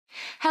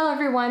Hello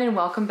everyone and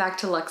welcome back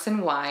to Lux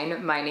and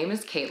Wine. My name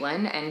is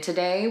Caitlin and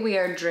today we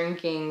are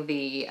drinking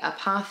the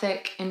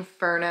Apothic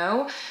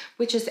Inferno,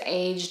 which is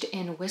aged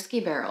in whiskey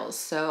barrels.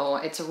 So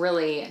it's a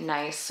really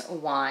nice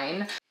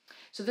wine.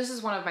 So this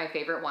is one of my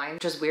favorite wines,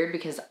 which is weird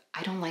because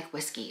I don't like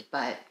whiskey,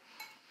 but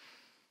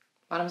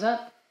bottoms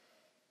up.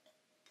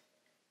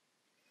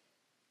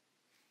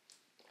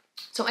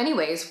 So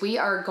anyways, we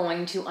are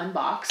going to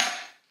unbox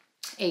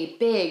a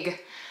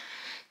big,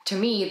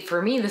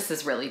 for me, this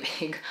is really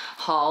big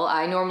haul.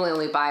 I normally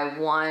only buy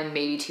one,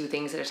 maybe two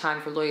things at a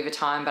time for Louis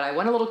Vuitton, but I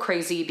went a little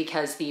crazy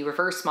because the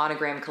reverse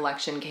monogram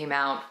collection came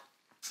out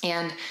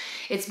and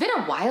it's been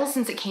a while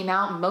since it came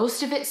out.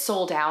 Most of it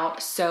sold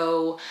out.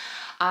 So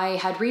I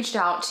had reached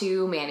out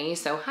to Manny.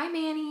 So hi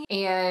Manny.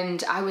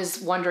 And I was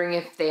wondering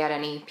if they had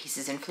any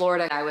pieces in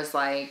Florida. I was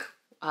like,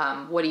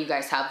 what do you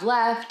guys have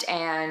left?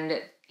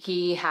 And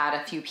he had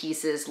a few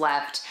pieces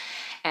left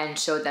and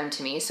showed them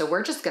to me. So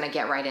we're just gonna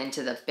get right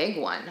into the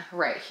big one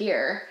right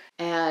here.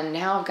 And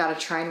now I've gotta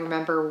try and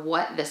remember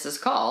what this is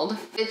called.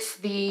 It's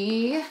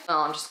the,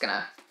 I'm just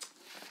gonna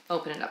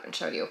open it up and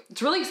show you.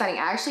 It's really exciting.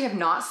 I actually have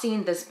not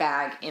seen this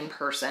bag in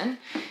person.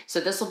 So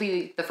this will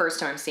be the first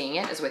time I'm seeing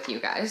it is with you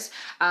guys.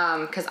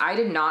 Cause I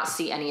did not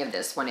see any of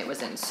this when it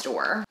was in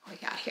store.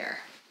 What we got here?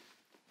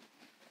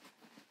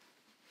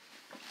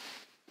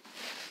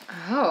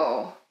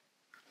 Oh.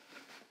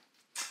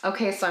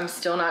 Okay, so I'm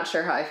still not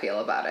sure how I feel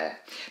about it.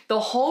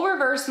 The whole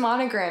reverse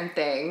monogram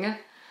thing,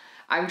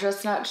 I'm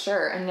just not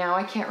sure. And now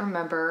I can't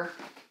remember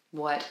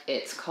what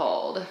it's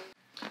called.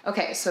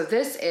 Okay, so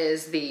this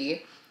is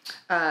the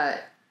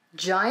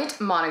giant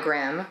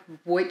monogram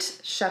Vuitton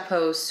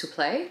Chapeau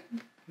Souple.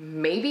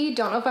 Maybe,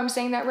 don't know if I'm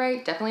saying that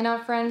right. Definitely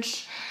not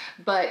French.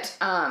 But,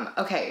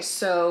 okay,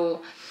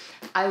 so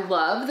I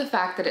love the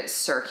fact that it's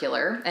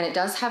circular and it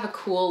does have a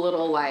cool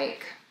little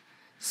like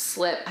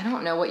slip. I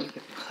don't know what you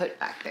could put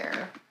back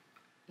there.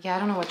 Yeah, I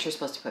don't know what you're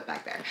supposed to put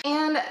back there.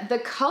 And the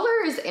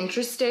color is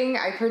interesting.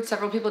 I've heard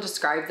several people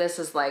describe this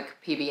as like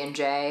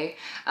PB&J.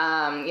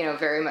 You know,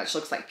 very much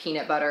looks like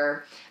peanut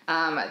butter.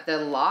 The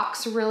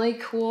lock's really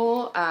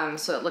cool.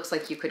 So it looks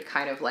like you could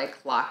kind of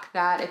like lock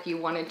that if you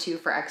wanted to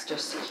for extra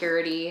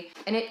security.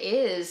 And it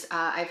is,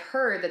 I've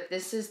heard that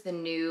this is the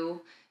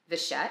new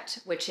Vichette,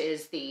 which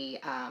is the,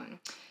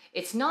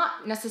 it's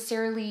not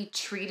necessarily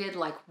treated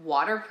like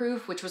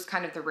waterproof, which was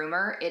kind of the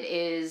rumor. It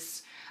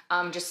is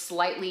just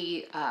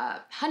slightly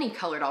honey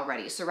colored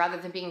already. So rather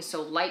than being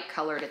so light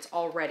colored, it's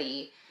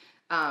already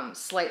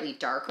slightly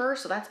darker.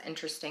 So that's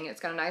interesting. It's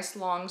got a nice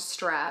long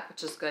strap,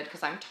 which is good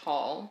because I'm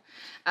tall.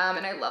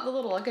 And I love the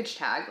little luggage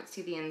tag. Let's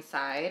see the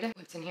inside.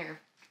 What's in here?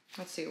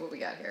 Let's see what we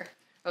got here.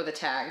 Oh, the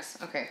tags.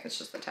 Okay, it's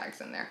just the tags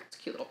in there. It's a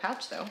cute little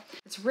pouch though.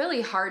 It's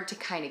really hard to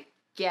kind of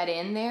get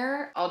in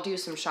there. I'll do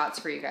some shots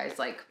for you guys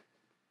like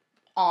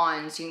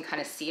on so you can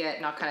kind of see it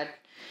and I'll kind of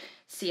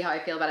see how I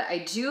feel about it.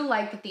 I do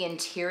like that the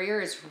interior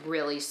is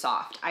really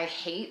soft. I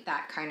hate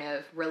that kind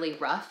of really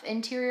rough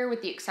interior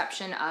with the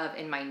exception of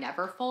in my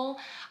Neverfull.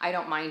 I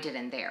don't mind it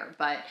in there,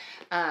 but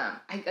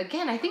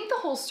again, I think the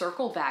whole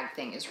circle bag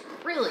thing is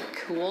really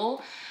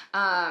cool.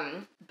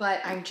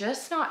 But I'm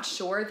just not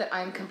sure that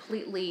I'm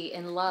completely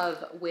in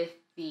love with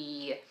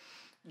the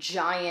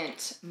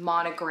giant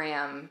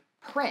monogram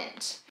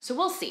print. So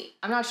we'll see.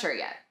 I'm not sure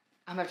yet.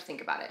 I'm gonna have to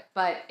think about it,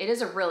 but it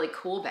is a really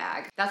cool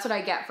bag. That's what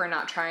I get for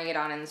not trying it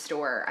on in the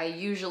store. I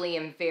usually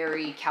am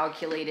very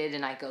calculated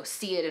and I go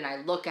see it and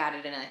I look at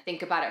it and I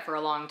think about it for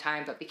a long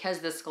time, but because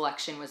this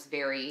collection was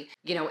very,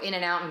 you know, in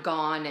and out and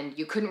gone and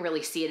you couldn't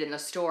really see it in the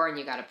store and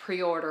you got a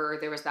pre-order,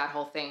 there was that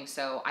whole thing.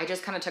 So I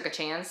just kind of took a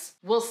chance.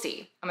 We'll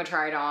see. I'm gonna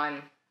try it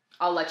on.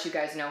 I'll let you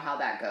guys know how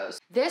that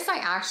goes. This I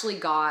actually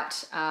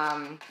got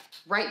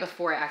right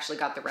before I actually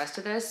got the rest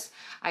of this.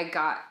 I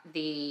got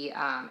the,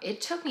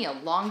 it took me a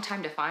long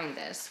time to find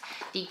this,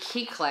 the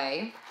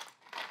Kikle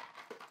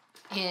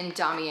in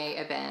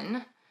Damier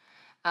Ebene.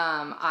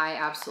 I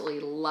absolutely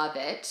love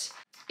it.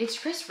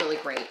 It's just really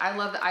great. I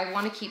love that. I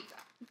want to keep,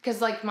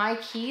 because like my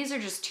keys are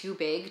just too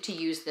big to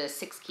use the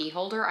 6 key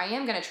holder. I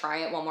am going to try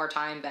it one more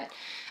time, but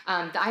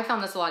I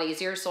found this a lot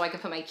easier so I can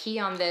put my key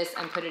on this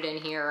and put it in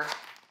here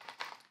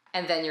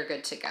and then you're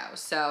good to go.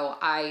 So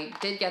I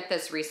did get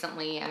this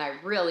recently and I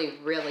really,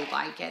 really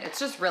like it. It's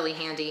just really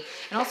handy.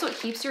 And also it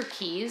keeps your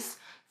keys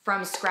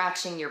from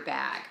scratching your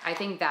bag. I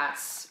think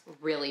that's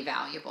really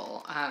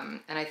valuable. And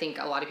I think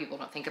a lot of people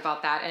don't think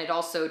about that. And it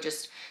also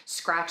just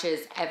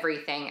scratches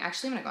everything.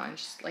 Actually, I'm gonna go and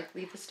just like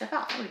leave this stuff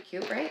out. That would be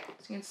cute, right?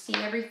 So you can see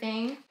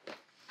everything.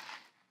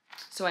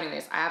 So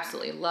anyways, I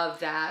absolutely love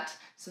that.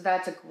 So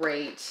that's a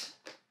great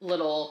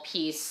little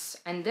piece.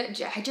 And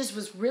I just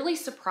was really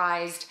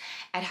surprised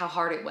at how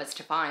hard it was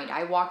to find.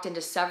 I walked into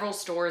several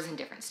stores in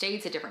different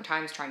states at different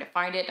times trying to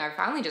find it. And I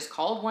finally just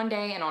called one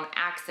day and on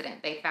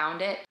accident, they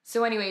found it.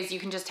 So anyways, you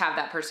can just have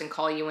that person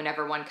call you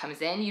whenever one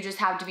comes in. You just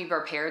have to be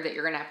prepared that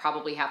you're gonna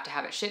probably have to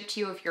have it shipped to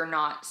you if you're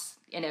not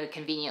in a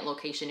convenient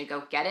location to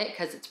go get it,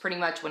 because it's pretty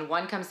much when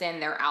one comes in,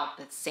 they're out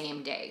the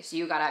same day. So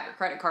you gotta have your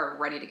credit card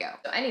ready to go.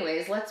 So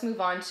anyways, let's move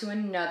on to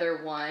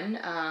another one.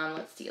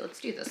 Let's see, let's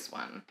do this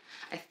one.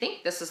 I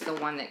think this is the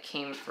one that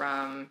came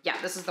from, yeah,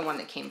 this is the one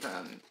that came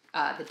from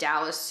the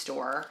Dallas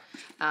store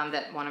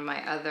that one of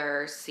my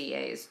other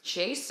CAs,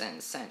 Jason,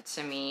 sent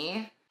to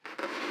me.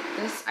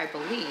 This, I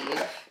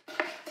believe,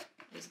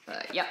 is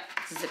the, yep,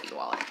 it's a zippy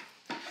wallet.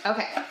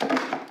 Okay,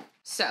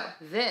 so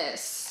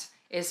this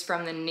is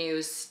from the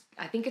new,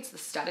 I think it's the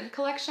studded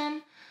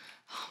collection.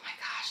 Oh my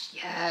gosh,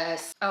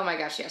 yes. Oh my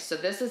gosh, yes. So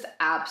this is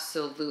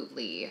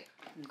absolutely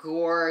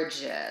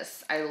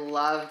gorgeous. I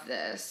love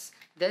this.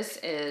 This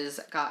is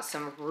got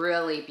some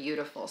really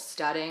beautiful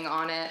studding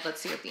on it.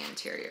 Let's see what the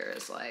interior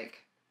is like.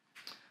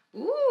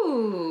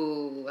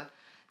 Ooh,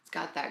 it's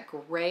got that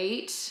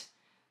great,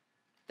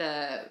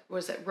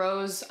 was it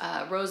rose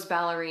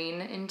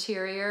ballerine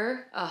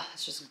interior. Oh,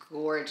 it's just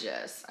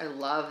gorgeous. I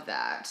love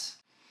that.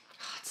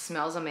 Oh, it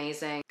smells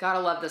amazing.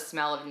 Gotta love the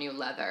smell of new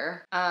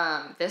leather.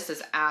 This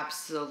is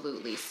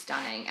absolutely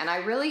stunning. And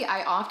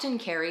I often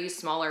carry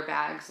smaller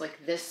bags,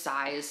 like this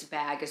size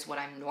bag is what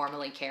I'm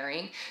normally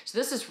carrying. So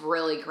this is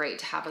really great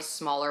to have a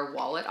smaller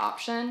wallet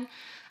option.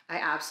 I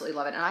absolutely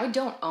love it. And I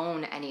don't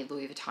own any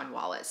Louis Vuitton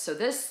wallets. So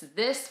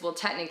this will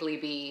technically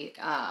be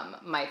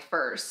my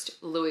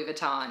first Louis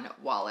Vuitton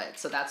wallet.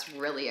 So that's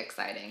really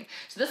exciting.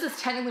 So this is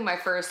technically my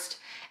first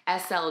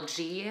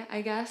SLG,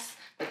 I guess,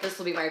 but this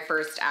will be my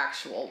first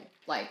actual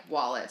like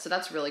wallet. So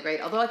that's really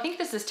great. Although I think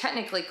this is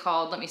technically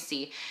called, let me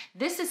see,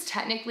 this is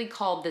technically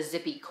called the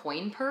Zippy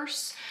Coin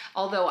Purse.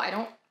 Although I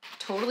don't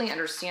totally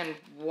understand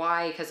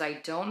why, because I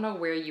don't know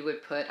where you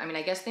would put, I mean,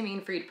 I guess they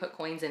mean for you to put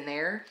coins in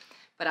there,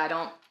 but I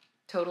don't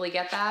totally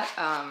get that.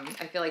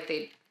 I feel like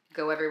they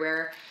go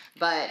everywhere,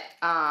 but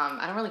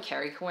I don't really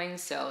carry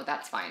coins, so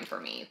that's fine for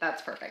me.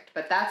 That's perfect.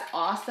 But that's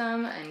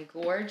awesome and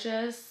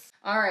gorgeous.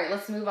 All right,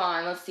 let's move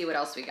on. Let's see what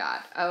else we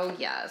got. Oh,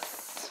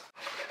 yes.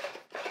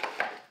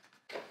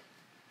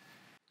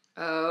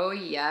 Oh,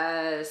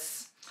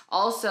 yes.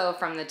 Also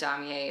from the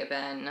Damier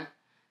Ebene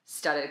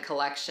studded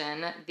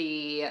collection,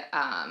 the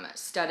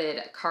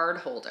studded card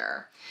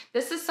holder.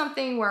 This is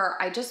something where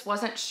I just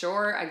wasn't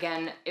sure.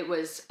 Again, it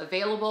was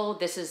available.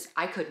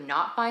 I could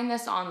not find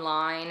this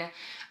online.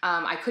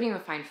 I couldn't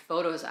even find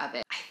photos of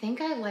it. I think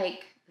I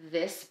like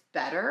this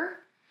better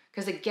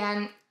because,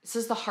 again, this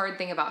is the hard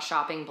thing about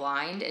shopping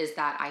blind, is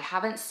that I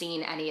haven't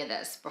seen any of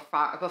this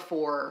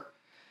before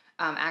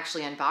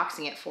actually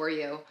unboxing it for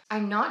you.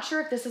 I'm not sure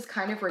if this is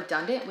kind of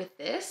redundant with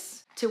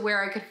this, to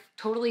where I could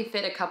totally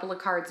fit a couple of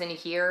cards in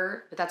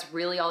here, but that's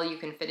really all you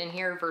can fit in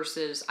here,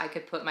 versus I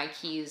could put my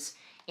keys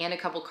and a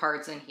couple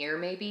cards in here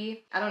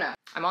maybe. I don't know.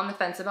 I'm on the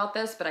fence about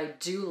this, but I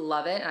do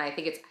love it, and I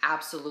think it's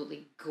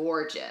absolutely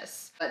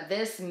gorgeous. But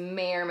this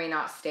may or may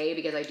not stay,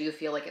 because I do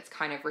feel like it's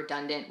kind of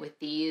redundant with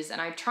these, and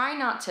I try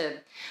not to,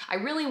 I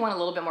really want a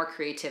little bit more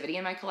creativity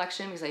in my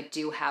collection, because I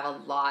do have a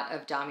lot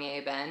of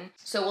Damier Ebene,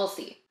 so we'll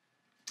see.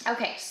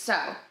 Okay, so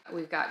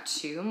we've got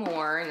two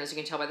more, and as you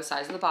can tell by the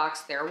size of the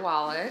box, they're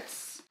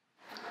wallets.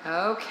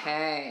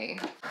 Okay.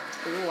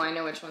 Ooh, I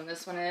know which one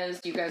this one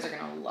is. You guys are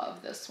gonna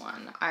love this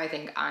one. I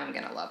think I'm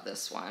gonna love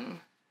this one.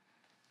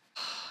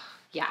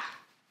 Yeah.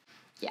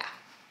 Yeah.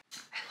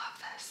 I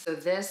love this. So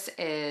this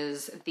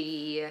is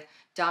the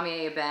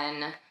Damier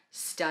Ebene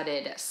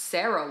studded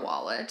Sarah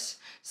wallet.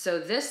 So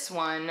this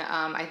one,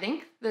 I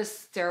think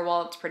this Sarah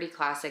wallet's pretty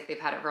classic. They've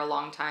had it for a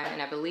long time,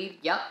 and I believe,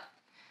 yep,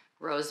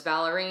 rose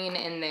ballerine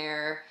in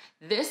there.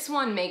 This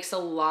one makes a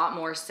lot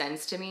more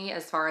sense to me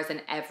as far as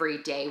an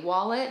everyday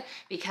wallet,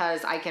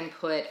 because I can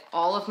put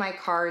all of my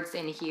cards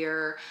in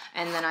here,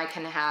 and then I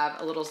can have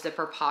a little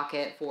zipper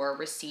pocket for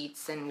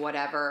receipts and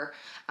whatever.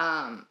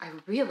 I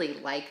really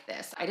like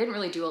this. I didn't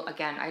really do,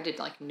 again, I did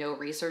like no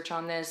research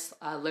on this.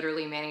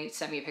 Literally Manny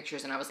sent me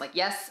pictures and I was like,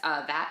 yes,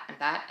 that and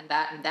that and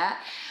that and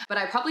that. But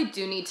I probably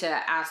do need to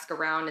ask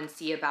around and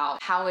see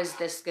about how is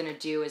this gonna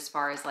do as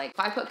far as like, if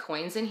I put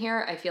coins in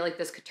here, I feel like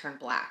this could turn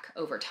black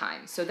over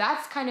time. So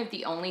that's kind of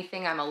the only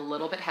thing I'm a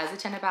little bit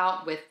hesitant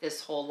about with this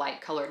whole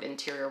light colored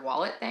interior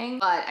wallet thing.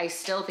 But I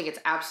still think it's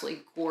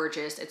absolutely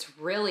gorgeous. It's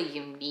really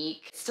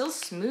unique. It's still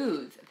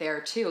smooth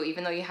there too.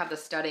 Even though you have the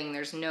studding,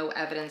 there's no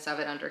evidence of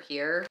it under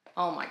here.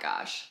 Oh my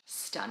gosh,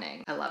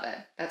 stunning. I love it.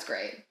 That's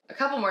great. A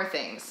couple more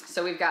things.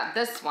 So we've got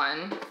this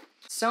one.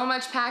 So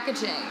much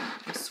packaging.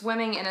 I'm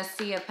swimming in a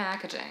sea of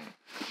packaging.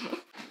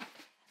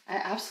 I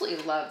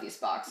absolutely love these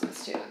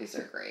boxes too. These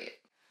are great.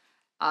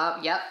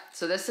 Yep,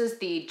 so this is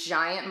the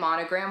giant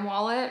monogram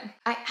wallet.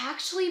 I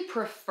actually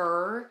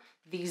prefer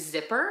the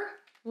zipper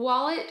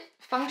wallet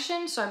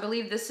function, so I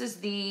believe this is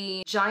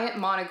the giant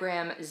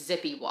monogram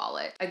zippy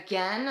wallet.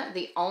 Again,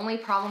 the only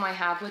problem I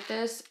have with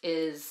this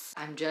is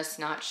I'm just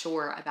not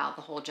sure about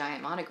the whole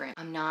giant monogram.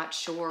 I'm not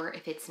sure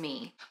if it's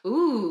me.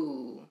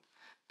 Ooh,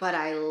 but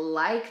I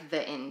like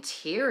the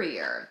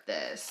interior of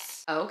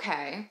this.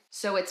 Okay,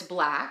 so it's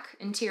black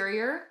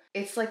interior.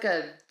 It's like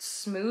a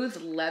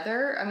smooth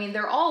leather. I mean,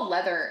 they're all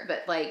leather,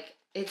 but like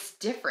it's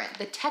different.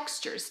 The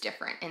texture's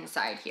different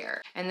inside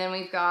here. And then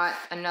we've got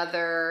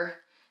another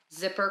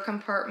zipper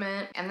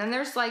compartment. And then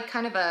there's like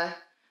kind of a,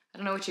 I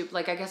don't know what you,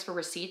 like I guess for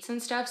receipts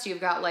and stuff. So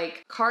you've got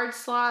like card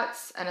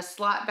slots and a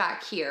slot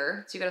back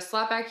here. So you got a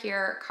slot back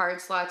here, card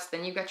slots,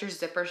 then you've got your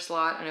zipper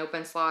slot, an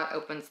open slot,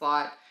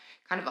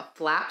 kind of a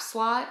flap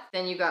slot.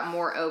 Then you got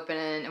more open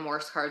and more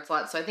card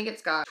slots. So I think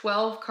it's got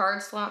 12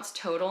 card slots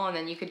total, and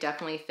then you could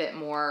definitely fit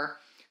more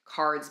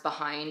cards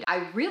behind.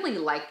 I really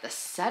like the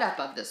setup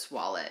of this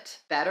wallet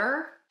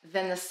better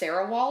than the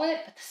Sarah wallet,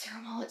 but the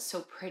Sarah wallet's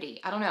so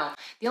pretty. I don't know.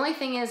 The only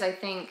thing is, I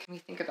think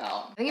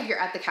if you're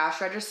at the cash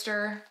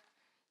register,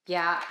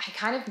 yeah, I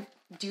kind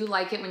of do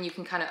like it when you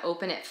can kind of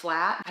open it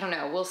flat. I don't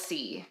know, we'll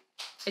see.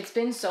 It's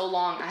been so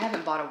long. I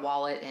haven't bought a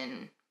wallet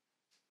in,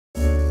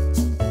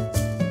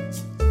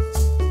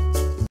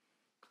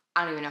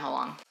 I don't even know how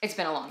long. It's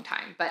been a long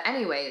time. But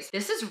anyways,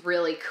 this is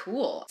really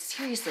cool.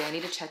 Seriously, I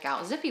need to check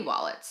out Zippy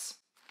wallets.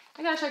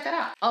 I gotta check that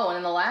out. Oh, and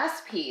then the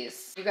last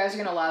piece you guys are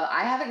gonna love.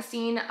 I haven't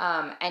seen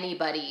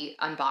anybody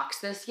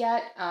unbox this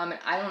yet.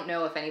 I don't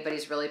know if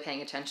anybody's really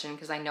paying attention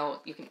because I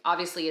know you can,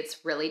 obviously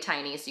it's really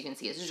tiny so you can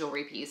see it's a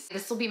jewelry piece.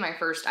 This will be my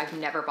first, I've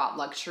never bought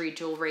luxury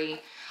jewelry.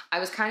 I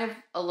was kind of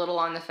a little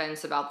on the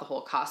fence about the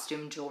whole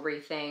costume jewelry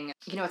thing.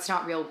 You know, it's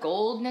not real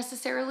gold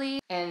necessarily,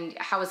 and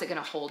how is it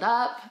gonna hold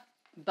up?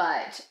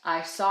 But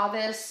I saw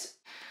this,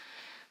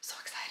 I'm so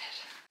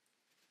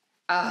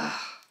excited.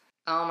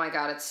 Oh my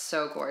God, it's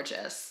so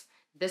gorgeous.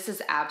 This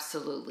is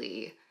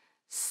absolutely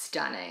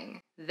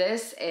stunning.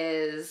 This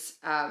is,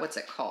 what's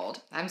it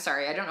called? I'm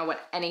sorry, I don't know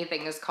what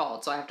anything is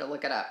called, so I have to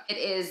look it up. It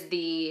is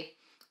the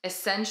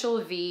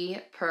Essential V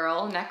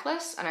Pearl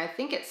necklace, and I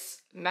think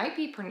it's, might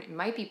be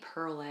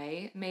Pearl,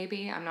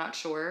 maybe, I'm not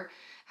sure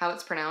how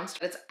it's pronounced.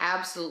 It's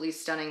absolutely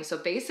stunning. So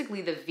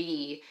basically the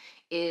V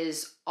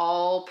is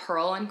all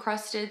pearl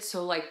encrusted.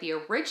 So like the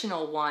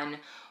original one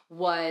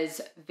was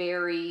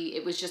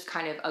it was just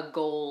kind of a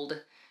gold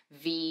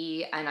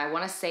V, and I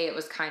want to say it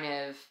was kind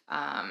of,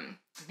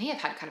 may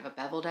have had kind of a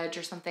beveled edge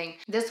or something.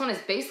 This one is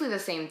basically the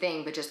same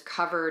thing, but just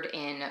covered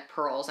in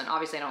pearls. And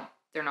obviously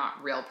they're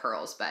not real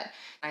pearls, but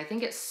I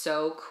think it's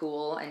so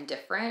cool and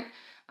different.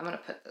 I'm gonna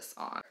put this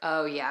on.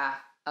 Oh yeah.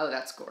 Oh,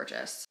 that's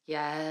gorgeous.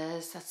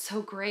 Yes, that's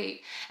so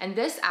great. And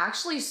this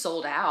actually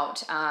sold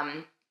out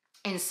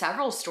in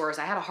several stores.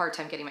 I had a hard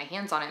time getting my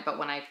hands on it, but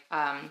when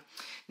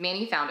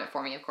Manny found it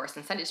for me, of course,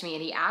 and sent it to me,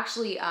 and he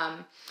actually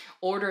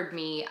ordered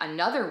me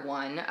another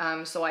one.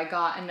 So I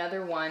got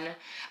another one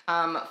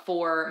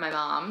for my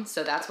mom.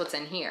 So that's what's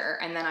in here.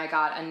 And then I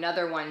got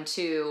another one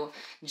too,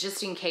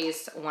 just in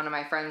case one of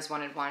my friends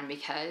wanted one,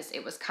 because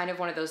it was kind of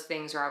one of those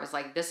things where I was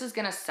like, this is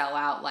gonna sell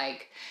out.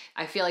 Like,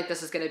 I feel like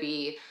this is gonna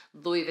be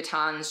Louis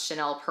Vuitton's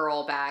Chanel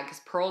pearl bag,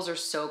 because pearls are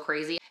so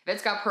crazy. If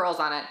it's got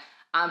pearls on it,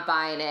 I'm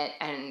buying it,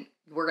 and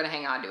we're gonna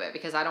hang on to it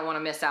because I don't wanna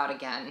miss out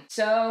again.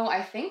 So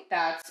I think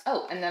that's,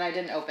 oh, and then I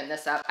didn't open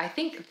this up. I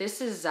think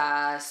this is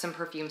some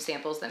perfume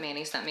samples that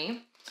Manny sent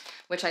me,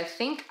 which I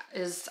think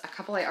is a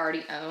couple I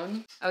already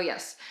own. Oh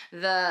yes,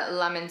 the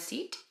La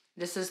Mencite.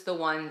 This is the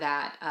one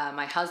that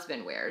my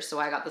husband wears. So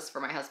I got this for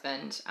my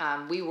husband.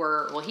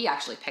 He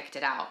actually picked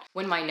it out.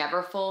 When my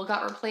Neverfull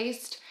got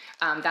replaced,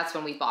 that's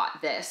when we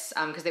bought this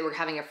because they were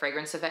having a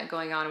fragrance event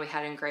going on. We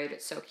had it engraved.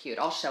 It's so cute.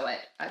 I'll show it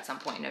at some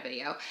point in a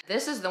video.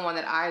 This is the one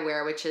that I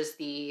wear, which is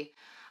the,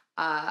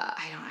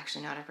 I don't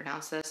actually know how to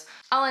pronounce this.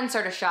 I'll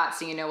insert a shot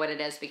so you know what it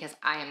is because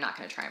I am not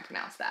going to try and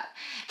pronounce that.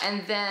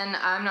 And then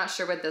I'm not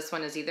sure what this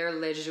one is either.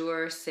 Le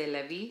Jour c'est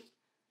la vie.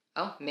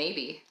 Oh,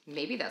 maybe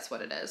that's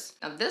what it is.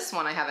 Now this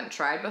one I haven't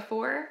tried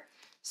before.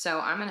 So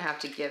I'm gonna have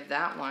to give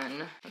that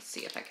one, let's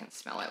see if I can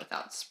smell it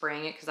without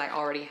spraying it because I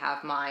already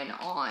have mine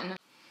on.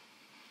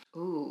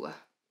 Ooh,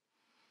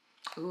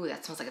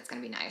 that smells like it's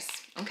gonna be nice.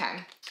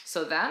 Okay,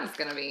 so that is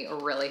gonna be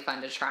really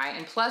fun to try.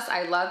 And plus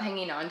I love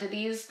hanging on to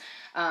these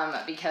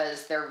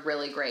because they're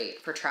really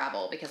great for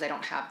travel because I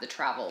don't have the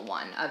travel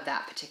one of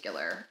that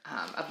particular,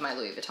 of my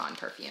Louis Vuitton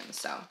perfume,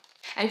 so.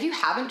 And if you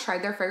haven't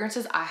tried their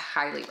fragrances, I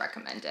highly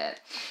recommend it.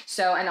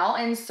 So, and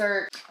I'll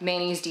insert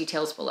Manny's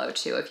details below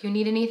too. If you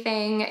need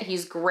anything,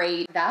 he's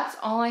great. That's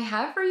all I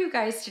have for you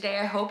guys today.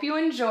 I hope you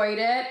enjoyed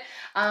it.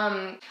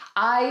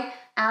 I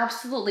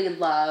absolutely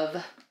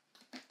love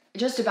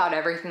just about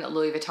everything that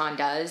Louis Vuitton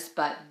does,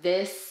 but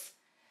this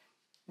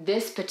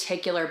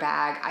particular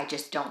bag, I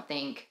just don't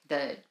think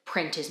the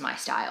print is my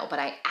style, but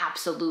I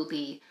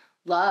absolutely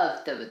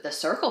love the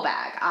circle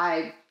bag.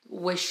 I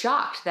was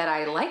shocked that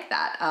I like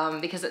that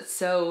because it's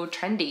so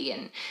trendy,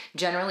 and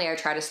generally I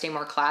try to stay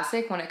more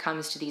classic when it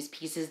comes to these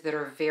pieces that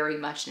are very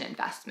much an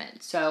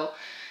investment. So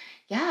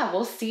yeah,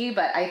 we'll see,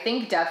 but I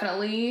think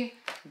definitely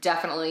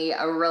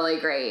a really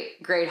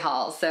great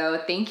haul.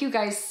 So thank you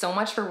guys so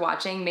much for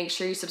watching. Make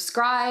sure you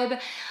subscribe,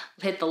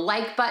 hit the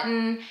like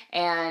button,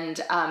 and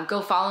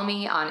go follow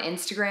me on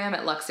Instagram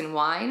at Lux and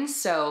Wines.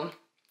 So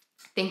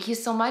thank you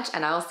so much,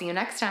 and I will see you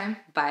next time.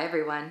 Bye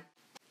everyone.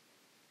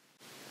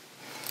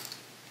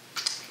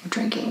 I'm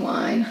drinking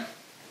wine.